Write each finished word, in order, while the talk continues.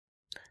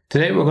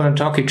Today we're going to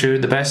talk you through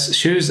the best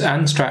shoes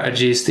and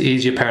strategies to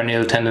ease your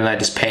peroneal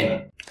tendonitis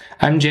pain.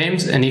 I'm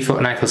James, a knee, foot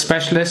and ankle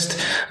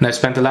specialist, and I've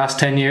spent the last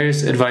 10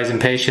 years advising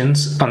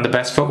patients on the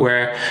best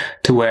footwear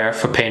to wear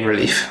for pain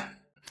relief.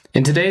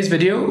 In today's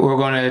video, we're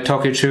going to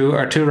talk you through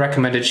our two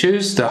recommended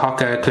shoes, the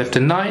Hoka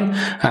Clifton 9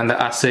 and the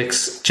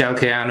Asics Gel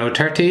Kayano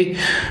 30.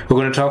 We're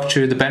going to talk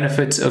through the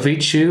benefits of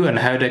each shoe and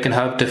how they can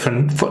help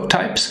different foot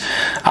types.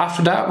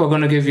 After that, we're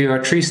going to give you our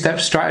 3-step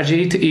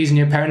strategy to easing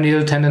your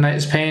peroneal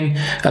tendonitis pain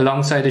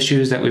alongside the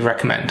shoes that we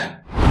recommend.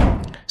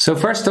 So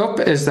first up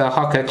is the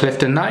Hoka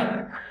Clifton 9.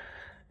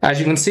 As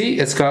you can see,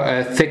 it's got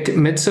a thick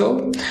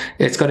midsole.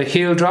 It's got a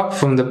heel drop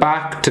from the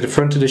back to the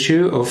front of the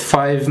shoe of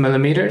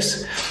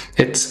 5mm.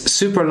 It's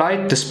super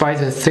light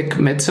despite a thick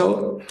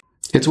midsole.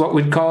 It's what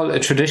we'd call a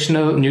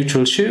traditional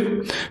neutral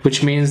shoe,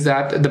 which means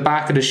that the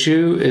back of the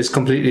shoe is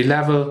completely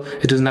level.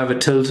 It doesn't have a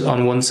tilt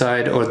on one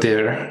side or the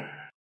other.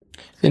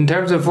 In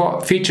terms of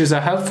what features are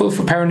helpful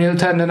for peroneal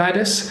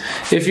tendonitis,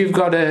 if you've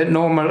got a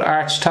normal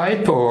arch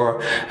type or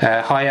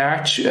a high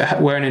arch,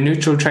 wearing a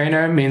neutral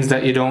trainer means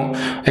that you don't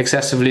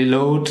excessively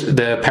load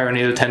the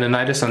peroneal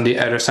tendonitis on the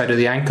outer side of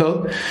the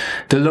ankle.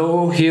 The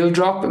low heel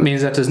drop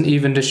means that there's an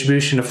even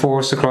distribution of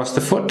force across the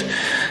foot.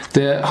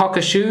 The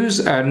Hoka shoes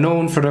are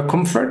known for their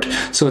comfort,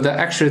 so the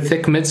extra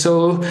thick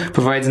midsole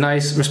provides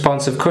nice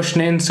responsive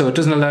cushioning, so it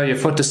doesn't allow your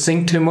foot to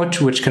sink too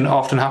much, which can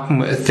often happen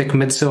with a thick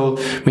midsole,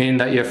 meaning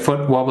that your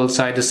foot wobbles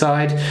side to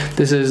side.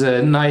 This is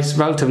a nice,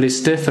 relatively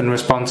stiff and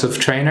responsive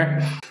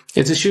trainer.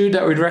 It's a shoe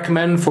that we'd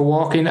recommend for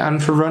walking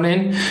and for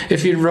running.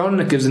 If you run,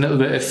 it gives a little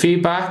bit of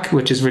feedback,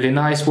 which is really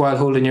nice while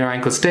holding your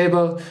ankle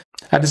stable.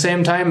 At the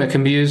same time, it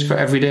can be used for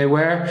everyday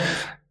wear,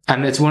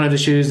 and it's one of the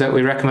shoes that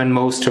we recommend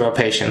most to our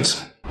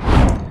patients.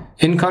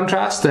 In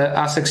contrast, the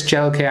Asics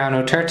Gel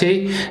Kayano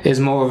 30 is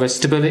more of a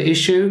stability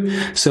shoe,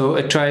 so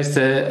it tries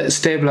to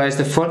stabilize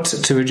the foot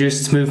to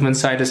reduce its movement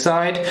side to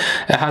side.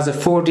 It has a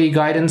 4D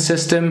guidance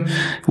system,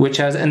 which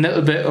has a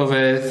little bit of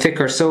a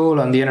thicker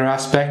sole on the inner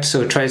aspect, so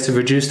it tries to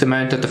reduce the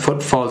amount that the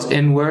foot falls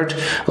inward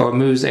or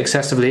moves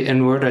excessively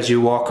inward as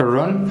you walk or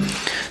run.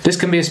 This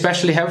can be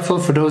especially helpful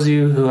for those of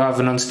you who have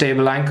an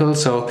unstable ankle,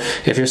 so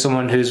if you're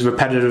someone who's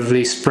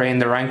repetitively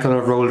sprained their ankle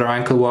or rolled their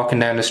ankle walking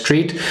down the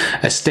street,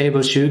 a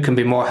stable shoe can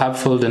be more helpful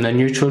than a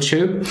neutral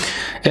shoe.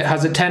 It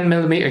has a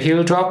 10mm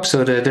heel drop,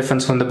 so the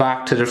difference from the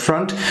back to the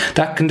front,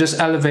 that can just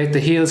elevate the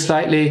heel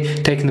slightly,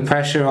 taking the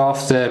pressure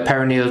off the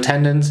peroneal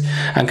tendons,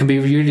 and can be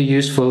really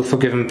useful for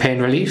giving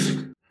pain relief.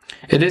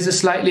 It is a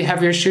slightly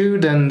heavier shoe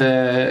than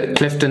the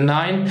Clifton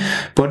 9,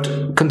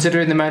 but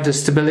considering the amount of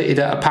stability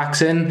that it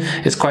packs in,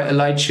 it's quite a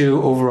light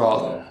shoe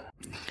overall.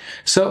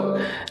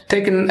 So,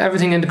 taking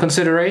everything into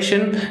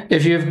consideration,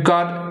 if you've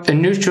got a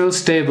neutral,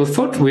 stable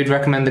foot, we'd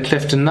recommend the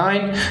Clifton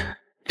 9.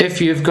 If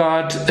you've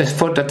got a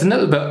foot that's a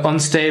little bit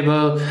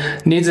unstable,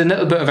 needs a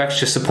little bit of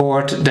extra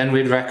support, then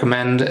we'd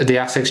recommend the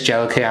Asics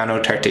Gel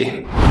Kayano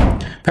 30.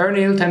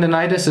 Peroneal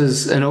tendonitis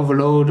is an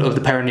overload of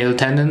the peroneal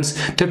tendons,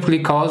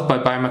 typically caused by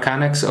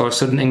biomechanics or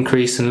sudden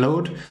increase in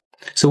load.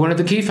 So one of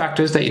the key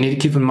factors that you need to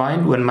keep in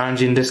mind when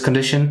managing this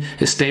condition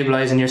is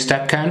stabilizing your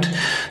step count.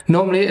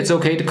 Normally it's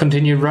okay to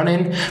continue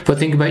running, but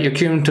think about your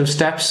cumulative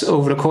steps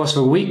over the course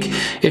of a week.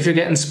 If you're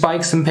getting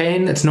spikes in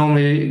pain, it's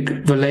normally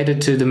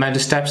related to the amount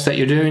of steps that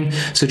you're doing,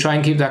 so try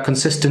and keep that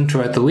consistent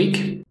throughout the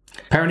week.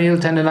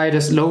 Peroneal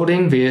tendonitis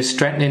loading via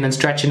strengthening and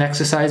stretching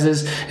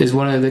exercises is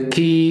one of the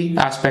key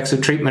aspects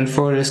of treatment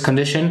for this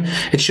condition.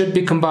 It should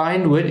be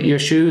combined with your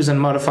shoes and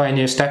modifying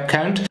your step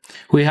count.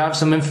 We have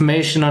some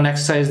information on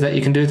exercises that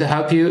you can do to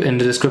help you in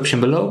the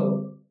description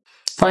below.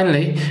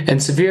 Finally,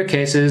 in severe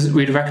cases,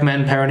 we'd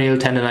recommend peroneal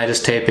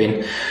tendonitis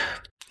taping.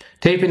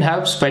 Taping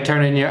helps by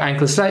turning your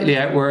ankle slightly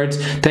outwards,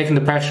 taking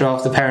the pressure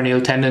off the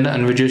peroneal tendon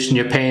and reducing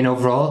your pain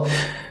overall.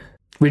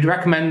 We'd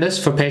recommend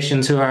this for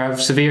patients who have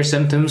severe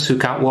symptoms, who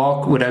can't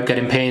walk without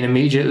getting pain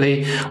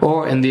immediately,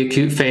 or in the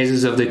acute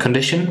phases of the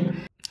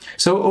condition.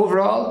 So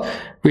overall,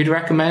 we'd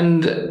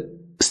recommend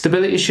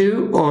stability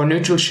shoe or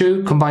neutral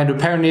shoe combined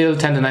with peroneal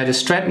tendonitis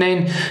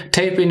strengthening,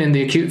 taping in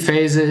the acute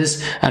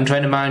phases, and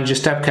trying to manage your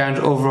step count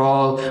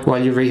overall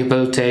while you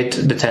rehabilitate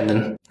the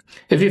tendon.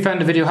 If you found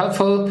the video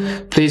helpful,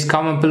 please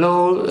comment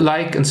below,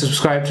 like and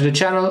subscribe to the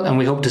channel, and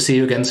we hope to see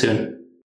you again soon.